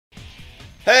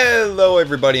Hello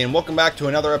everybody and welcome back to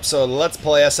another episode of Let's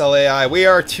Play S.L.A.I. We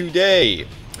are today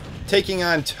taking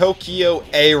on Tokyo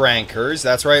A rankers.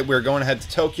 That's right, we're going ahead to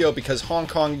Tokyo because Hong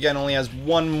Kong again only has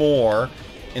one more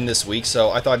in this week, so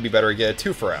I thought it'd be better to get a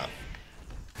twofer out.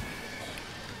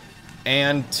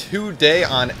 And today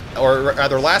on, or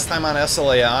rather last time on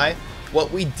S.L.A.I,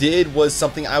 what we did was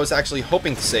something I was actually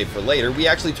hoping to save for later. We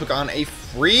actually took on a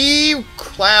free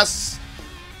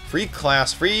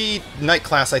night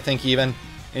class, I think even,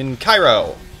 in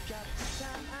Cairo.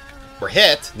 We're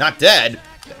hit, not dead.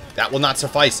 That will not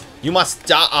suffice. You must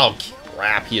die. Oh,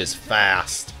 crap, he is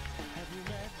fast.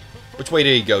 Which way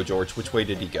did he go, George? Which way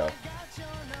did he go?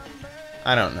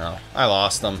 I don't know. I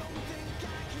lost him.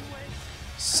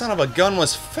 Son of a gun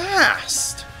was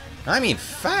fast. I mean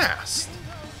fast.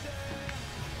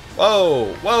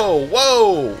 Whoa, whoa,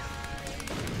 whoa.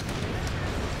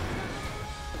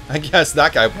 I guess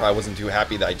that guy probably wasn't too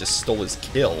happy that I just stole his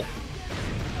kill.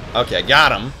 Okay, I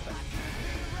got him.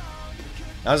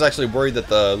 I was actually worried that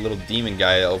the little demon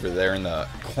guy over there in the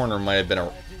corner might have been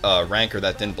a ranker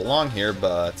that didn't belong here,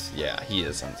 but yeah, he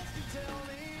isn't.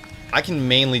 I can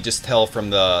mainly just tell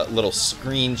from the little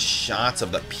screenshots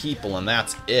of the people, and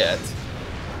that's it.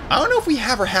 I don't know if we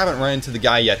have or haven't run into the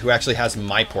guy yet who actually has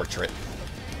my portrait.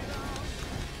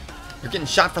 You're getting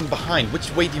shot from behind.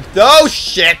 Which way do you... Oh,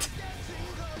 shit!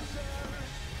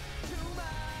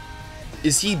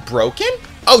 Is he broken?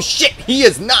 Oh, shit! He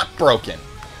is not broken!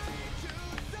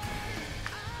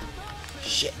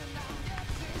 Shit.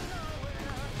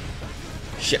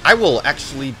 Shit, I will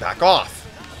actually back off.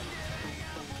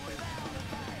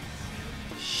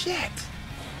 Shit.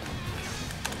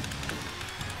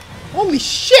 Holy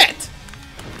shit!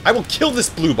 I will kill this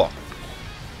blue bar.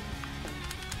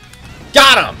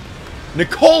 Got him!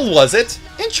 Nicole, was it?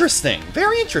 Interesting.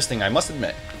 Very interesting, I must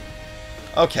admit.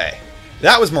 Okay.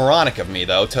 That was moronic of me,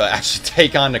 though, to actually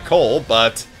take on Nicole,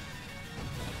 but...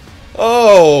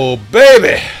 Oh,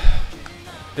 baby!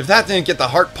 If that didn't get the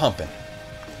heart pumping.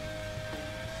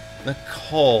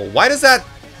 Nicole. Why does that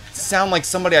sound like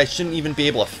somebody I shouldn't even be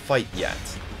able to fight yet?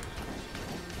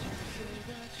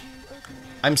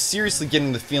 I'm seriously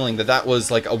getting the feeling that that was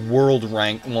like a world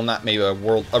rank... Well, not maybe a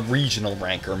regional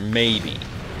ranker, maybe.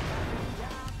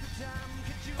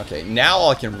 Okay, now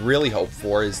all I can really hope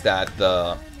for is that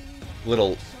the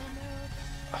little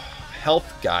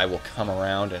health guy will come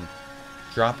around and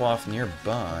drop off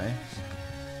nearby.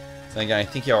 Then again, I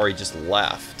think he already just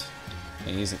left.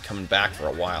 And he isn't coming back for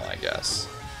a while, I guess.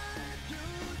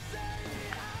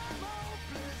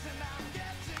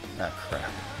 Ah,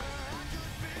 crap.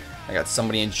 I got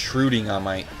somebody intruding on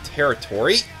my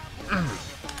territory.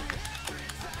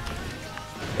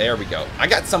 There we go. I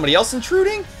got somebody else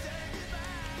intruding?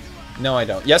 No, I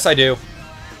don't. Yes, I do.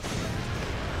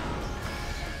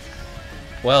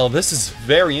 Well, this is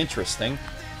very interesting.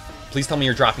 Please tell me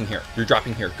you're dropping here. You're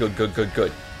dropping here. Good, good, good,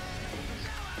 good.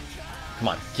 Come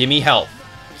on. Give me health.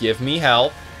 Give me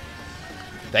health.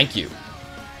 Thank you.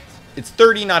 It's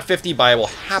 30, not 50, but I will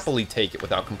happily take it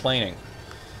without complaining.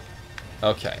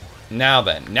 Okay. Now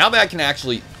then. Now that I can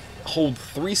actually hold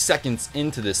 3 seconds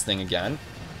into this thing again.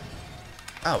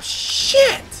 Oh,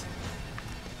 shit!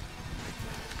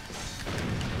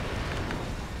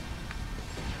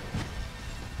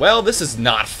 Well, this is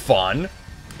not fun.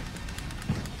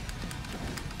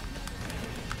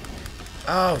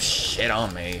 Oh, shit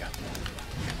on me.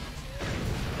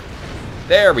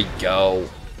 There we go.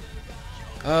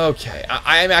 Okay,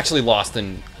 I'm actually lost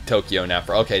in Tokyo now.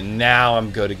 Okay, now I'm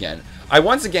good again. I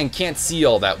once again can't see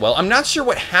all that well. I'm not sure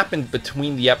what happened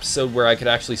between the episode where I could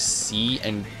actually see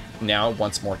and now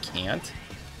once more can't.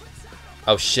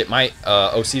 Oh shit, my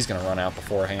OC's gonna run out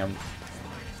beforehand.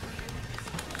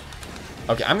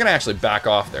 Okay, I'm gonna actually back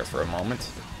off there for a moment.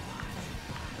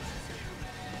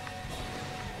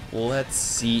 Let's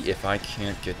see if I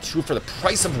can't get 2 for the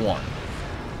price of 1.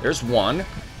 There's 1.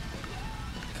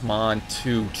 Come on,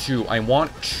 2, 2. I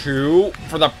want 2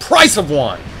 for the price of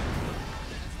 1.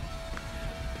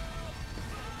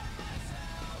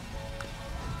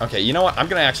 Okay, you know what? I'm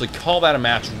gonna actually call that a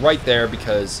match right there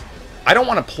because I don't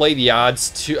want to play the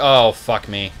odds to... Oh, fuck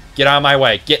me. Get out of my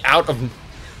way. Get out of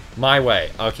my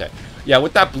way. Okay. Yeah,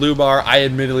 with that blue bar, I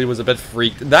admittedly was a bit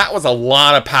freaked. That was a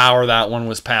lot of power that one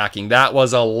was packing. That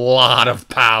was a lot of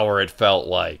power, it felt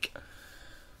like.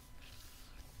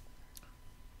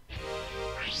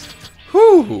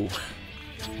 Whew.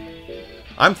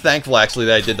 I'm thankful, actually,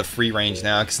 that I did the free range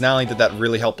now, because not only did that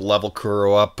really help level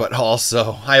Kuro up, but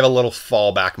also, I have a little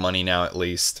fallback money now, at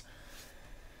least.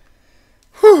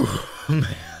 Whew,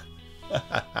 man.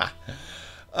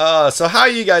 So how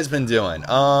you guys been doing?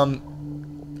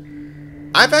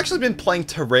 I've actually been playing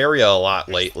Terraria a lot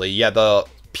lately. Yeah, the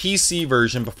PC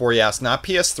version, before you ask, not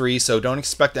PS3, so don't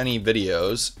expect any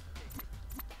videos.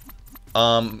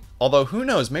 Although, who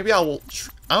knows, maybe I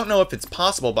don't know if it's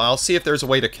possible, but I'll see if there's a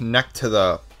way to connect to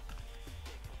the,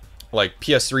 like,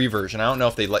 PS3 version. I don't know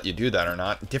if they let you do that or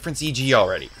not. Different CG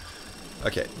already.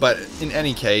 Okay, but in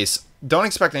any case, don't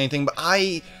expect anything, but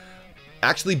I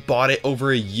actually bought it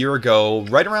over a year ago,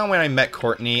 right around when I met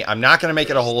Courtney. I'm not going to make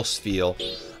it a whole spiel,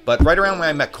 but right around when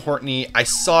I met Courtney, I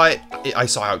saw it, I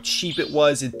saw how cheap it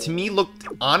was. It, to me, looked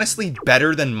honestly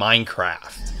better than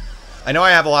Minecraft. I know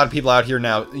I have a lot of people out here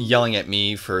now yelling at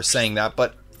me for saying that,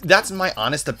 but that's my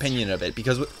honest opinion of it,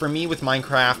 because for me with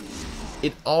Minecraft,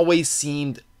 it always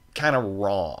seemed kind of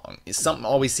wrong. Something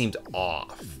always seemed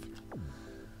off.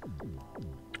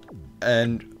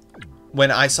 And when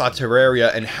I saw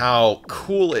Terraria and how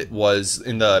cool it was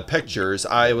in the pictures,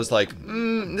 I was like,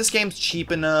 this game's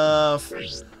cheap enough.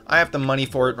 I have the money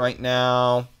for it right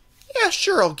now. Yeah,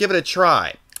 sure, I'll give it a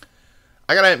try.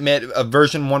 I gotta admit,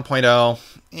 version 1.0,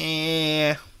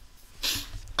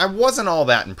 I wasn't all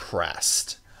that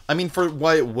impressed. I mean, for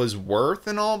what it was worth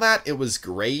and all that, it was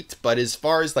great. But as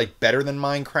far as, like, better than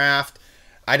Minecraft,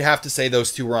 I'd have to say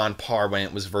those two were on par when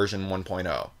it was version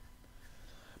 1.0.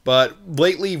 But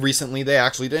recently, they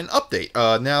actually did an update.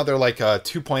 Now they're like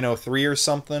 2.03 or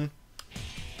something.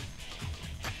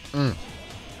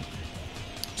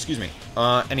 Excuse me.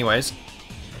 Anyways,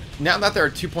 now that they're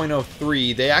at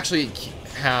 2.03, they actually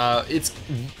have...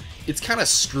 It's kind of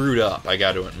screwed up, I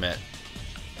got to admit.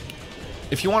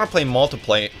 If you want to play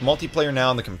multiplayer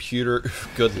now on the computer,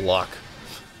 good luck.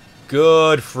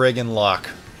 Good friggin' luck.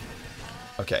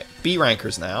 Okay, B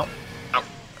rankers now. Ow.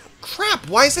 Crap,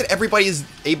 why is it everybody is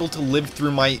able to live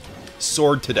through my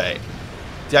sword today?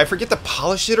 Did I forget to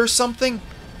polish it or something?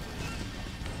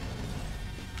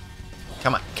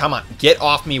 Come on, come on, get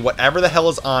off me. Whatever the hell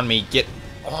is on me, get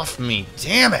off me.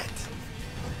 Damn it.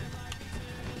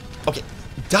 Okay,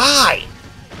 die.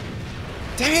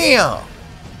 Damn.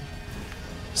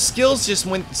 Skills just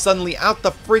went suddenly out the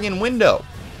friggin' window.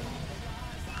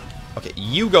 Okay,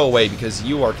 you go away because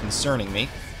you are concerning me.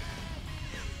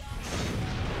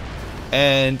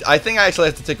 And I think I actually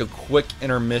have to take a quick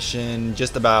intermission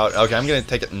just about... Okay, I'm going to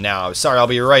take it now. Sorry, I'll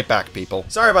be right back, people.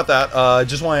 Sorry about that.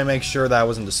 Just wanted to make sure that I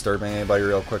wasn't disturbing anybody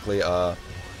real quickly.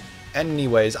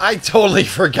 Anyways, I totally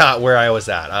forgot where I was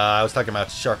at. I was talking about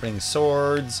sharpening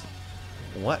swords.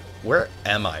 What? Where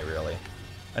am I, really?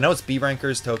 I know it's B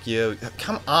rankers, Tokyo.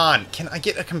 Come on, can I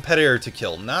get a competitor to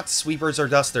kill, not sweepers or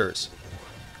dusters?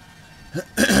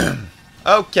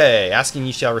 Okay, asking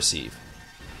you shall receive.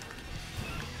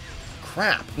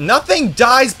 Crap, nothing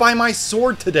dies by my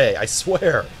sword today, I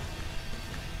swear.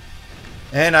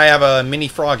 And I have a mini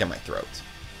frog in my throat.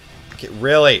 Okay,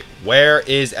 really, where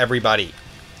is everybody?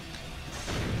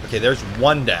 Okay, there's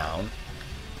one down.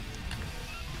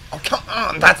 Oh, come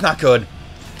on, that's not good.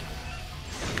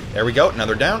 There we go.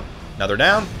 Another down. Another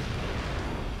down.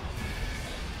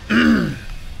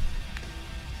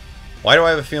 Why do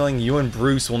I have a feeling you and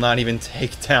Bruce will not even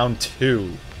take down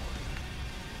two?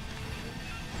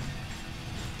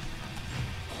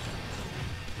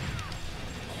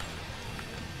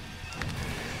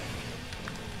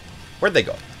 Where'd they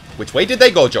go? Which way did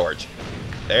they go, George?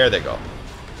 There they go.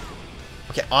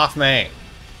 Okay, off me.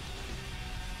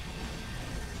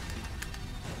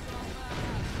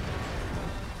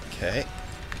 Okay.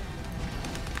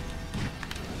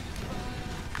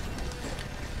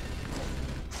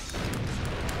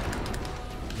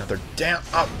 Another down.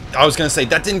 Oh, I was gonna say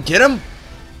that didn't get him.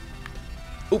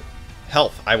 Oop,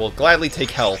 health. I will gladly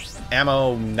take health.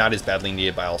 Ammo, not as badly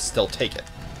needed, but I'll still take it.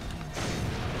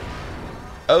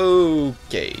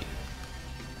 Okay.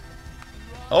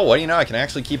 Oh, what do you know? I can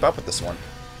actually keep up with this one.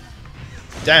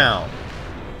 Down.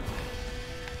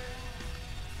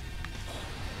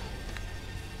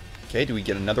 Okay, do we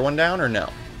get another one down or no?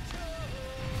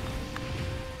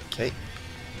 Okay.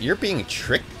 You're being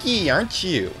tricky, aren't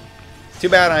you? Too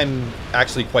bad I'm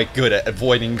actually quite good at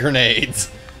avoiding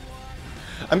grenades.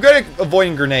 I'm good at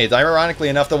avoiding grenades. Ironically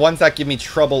enough, the ones that give me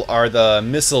trouble are the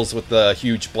missiles with the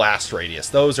huge blast radius.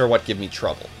 Those are what give me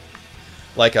trouble.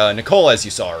 Like Nicole, as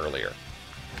you saw earlier.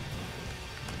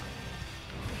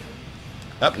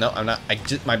 Oh, no, I'm not.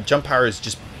 My jump power is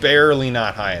just barely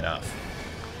not high enough.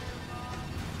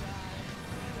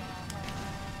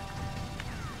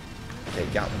 Okay,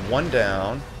 got one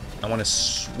down. I want to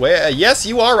swear. Yes,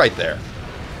 you are right there.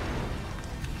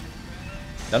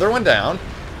 Another one down.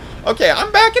 Okay,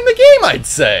 I'm back in the game, I'd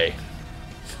say.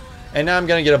 And now I'm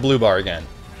going to get a blue bar again.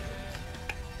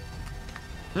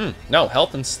 No,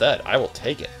 health instead. I will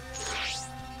take it.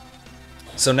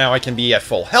 So now I can be at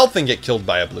full health and get killed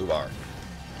by a blue bar.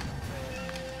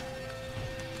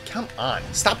 Come on.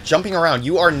 Stop jumping around.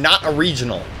 You are not a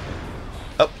regional.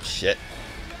 Oh, shit.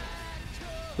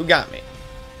 Who got me?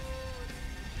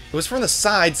 It was from the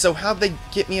side, so how'd they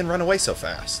get me and run away so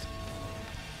fast?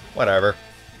 Whatever.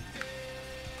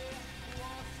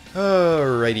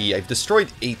 Alrighty, I've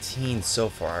destroyed 18 so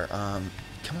far.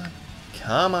 Come on.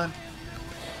 Come on.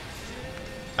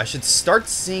 I should start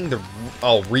seeing the...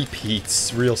 Oh,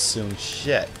 repeats real soon.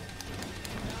 Shit.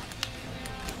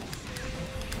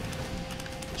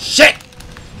 Shit!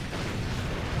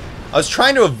 I was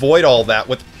trying to avoid all that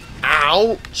with...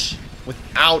 Ouch!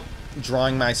 Without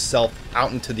drawing myself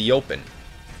out into the open.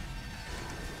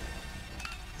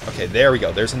 Okay, there we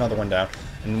go. There's another one down.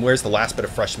 And where's the last bit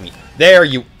of fresh meat? There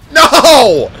you...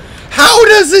 No! How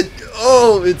does it...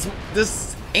 Oh, it's...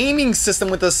 This aiming system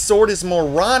with the sword is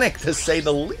moronic, to say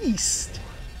the least.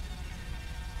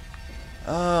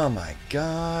 Oh my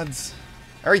gods.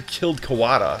 I already killed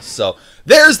Kawada, so...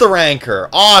 There's the ranker!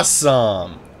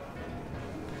 Awesome!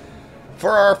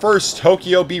 For our first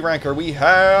Tokyo B ranker, we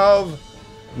have...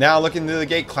 Now looking through the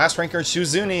gate, class ranker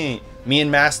Shizune. Me and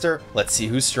Master, let's see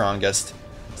who's strongest.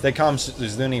 Stay calm,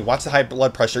 Shizune. Watch the high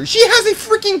blood pressure. She has a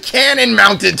freaking cannon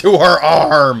mounted to her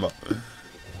arm!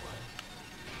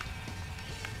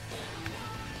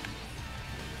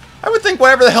 I would think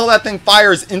whatever the hell that thing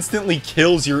fires instantly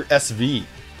kills your SV.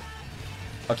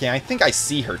 Okay, I think I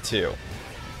see her too.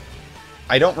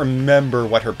 I don't remember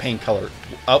what her paint color...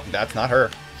 Oh, that's not her.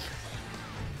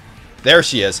 There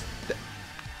she is.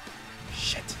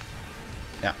 Shit.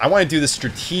 Now, I want to do this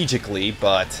strategically,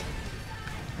 but...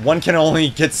 one can only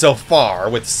get so far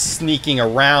with sneaking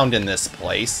around in this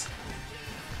place.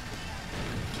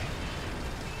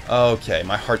 Okay,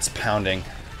 my heart's pounding.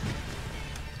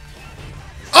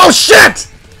 Oh, shit!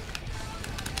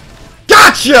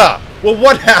 Gotcha! Well,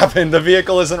 what happened? The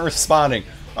vehicle isn't responding.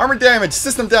 Armor damage,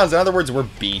 system downs. In other words, we're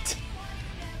beat.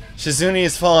 Shizune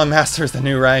is fallen, Master is the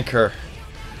new ranker.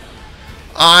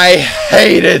 I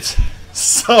hate it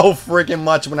so freaking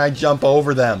much when I jump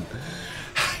over them.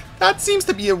 That seems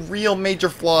to be a real major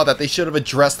flaw that they should have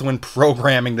addressed when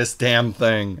programming this damn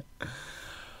thing.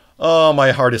 Oh,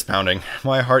 my heart is pounding.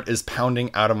 My heart is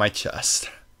pounding out of my chest.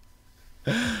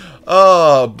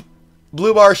 Oh,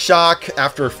 blue bar shock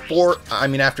after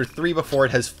three before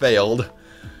it has failed.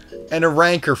 And a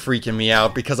ranker freaking me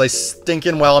out because I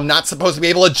stinking well I'm not supposed to be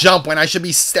able to jump when I should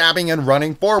be stabbing and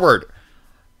running forward.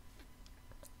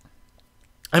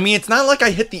 I mean, it's not like I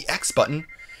hit the X button.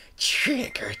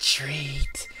 Trick or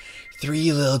treat.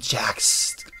 3 little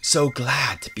Jacks so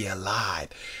glad to be alive.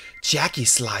 Jackie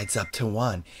slides up to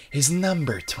 1, his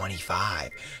number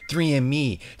 25. 3 and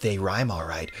me, they rhyme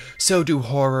alright. So do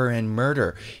horror and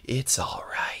murder, it's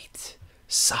alright.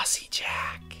 Saucy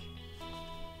Jack.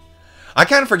 I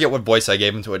kind of forget what voice I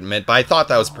gave him to admit, but I thought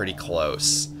that was pretty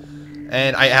close.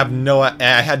 And I had no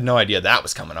idea that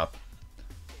was coming up.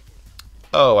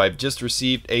 Oh, I've just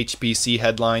received HPC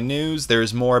headline news.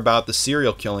 There's more about the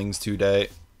serial killings today.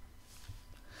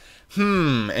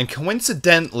 And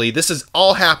coincidentally, this is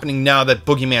all happening now that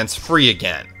Boogeyman's free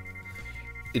again.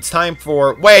 It's time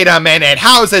for... Wait a minute,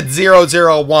 how's it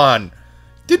 001?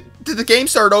 Did the game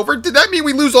start over? Did that mean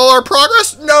we lose all our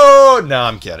progress? No,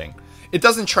 I'm kidding. It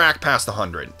doesn't track past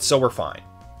 100, so we're fine.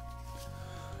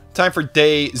 Time for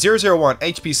day 001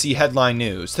 HPC headline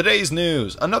news. Today's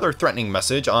news. Another threatening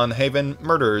message on Haven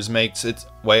murders makes its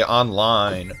way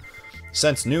online.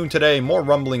 Since noon today, more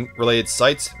rumbling-related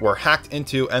sites were hacked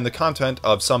into and the content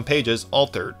of some pages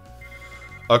altered.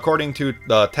 According to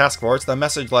the task force, the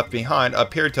message left behind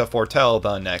appeared to foretell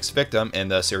the next victim in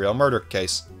the serial murder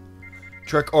case.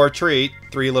 Trick or treat,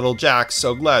 3 little Jacks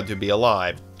so glad to be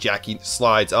alive. Jackie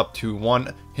slides up to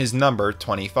 1, his number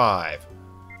 25.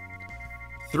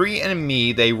 3 and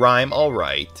me, they rhyme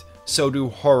alright. So do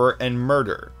horror and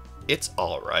murder. It's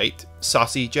alright.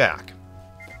 Saucy Jack.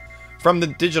 From the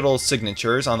digital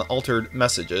signatures on the altered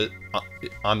messages,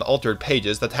 on the altered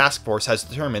pages, the task force has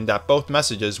determined that both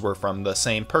messages were from the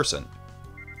same person.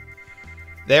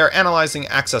 They are analyzing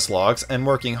access logs and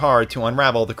working hard to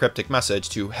unravel the cryptic message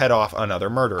to head off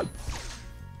another murder.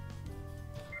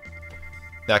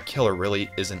 That killer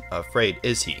really isn't afraid,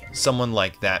 is he? Someone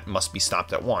like that must be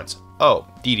stopped at once. Oh,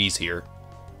 Dee Dee's here.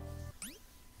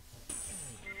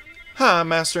 Hi,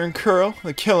 Master and Kuro.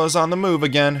 The killer's on the move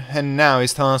again, and now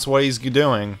he's telling us what he's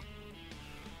doing.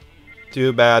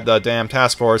 Too bad the damn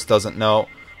task force doesn't know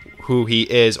who he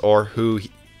is or who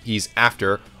he's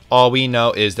after. All we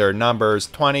know is their number's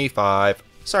 25.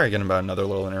 Sorry again about another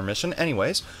little intermission.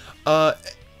 Anyways,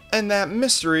 and that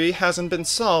mystery hasn't been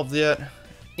solved yet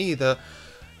either.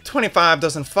 25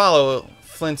 doesn't follow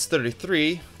Flint's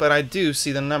 33, but I do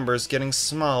see the numbers getting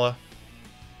smaller.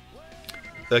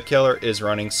 The killer is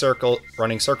running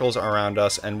circles around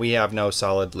us, and we have no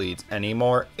solid leads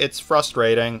anymore. It's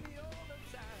frustrating.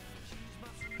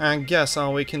 I guess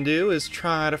all we can do is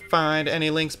try to find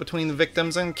any links between the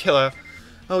victims and killer.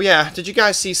 Oh yeah, did you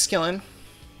guys see Skillin?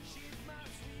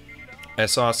 I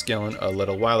saw Skillin a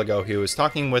little while ago. He was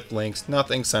talking with Lynx.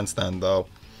 Nothing since then, though.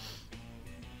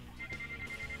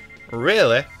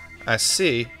 Really? I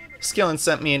see. Skillin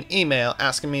sent me an email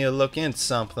asking me to look into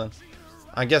something.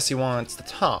 I guess he wants to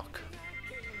talk.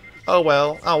 Oh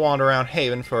well, I'll wander around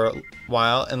Haven for a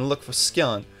while and look for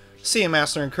Skillin. See you,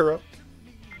 Master and Kuro.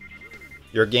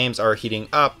 Your games are heating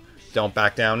up. Don't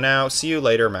back down now. See you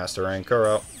later, Master and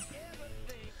Kuro.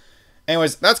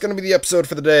 Anyways, that's going to be the episode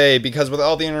for the day, because with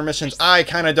all the intermissions, I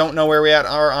kind of don't know where we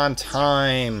are on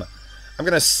time. I'm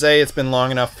going to say it's been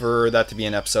long enough for that to be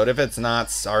an episode. If it's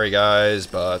not, sorry guys,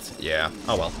 but yeah,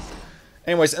 oh well.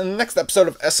 Anyways, in the next episode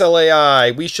of S.L.A.I,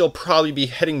 we shall probably be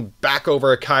heading back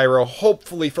over to Cairo,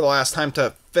 hopefully for the last time,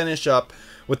 to finish up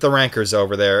with the rankers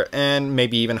over there, and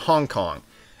maybe even Hong Kong.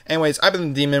 Anyways, I've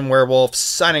been the Demon Werewolf,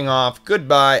 signing off.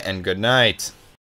 Goodbye and good night.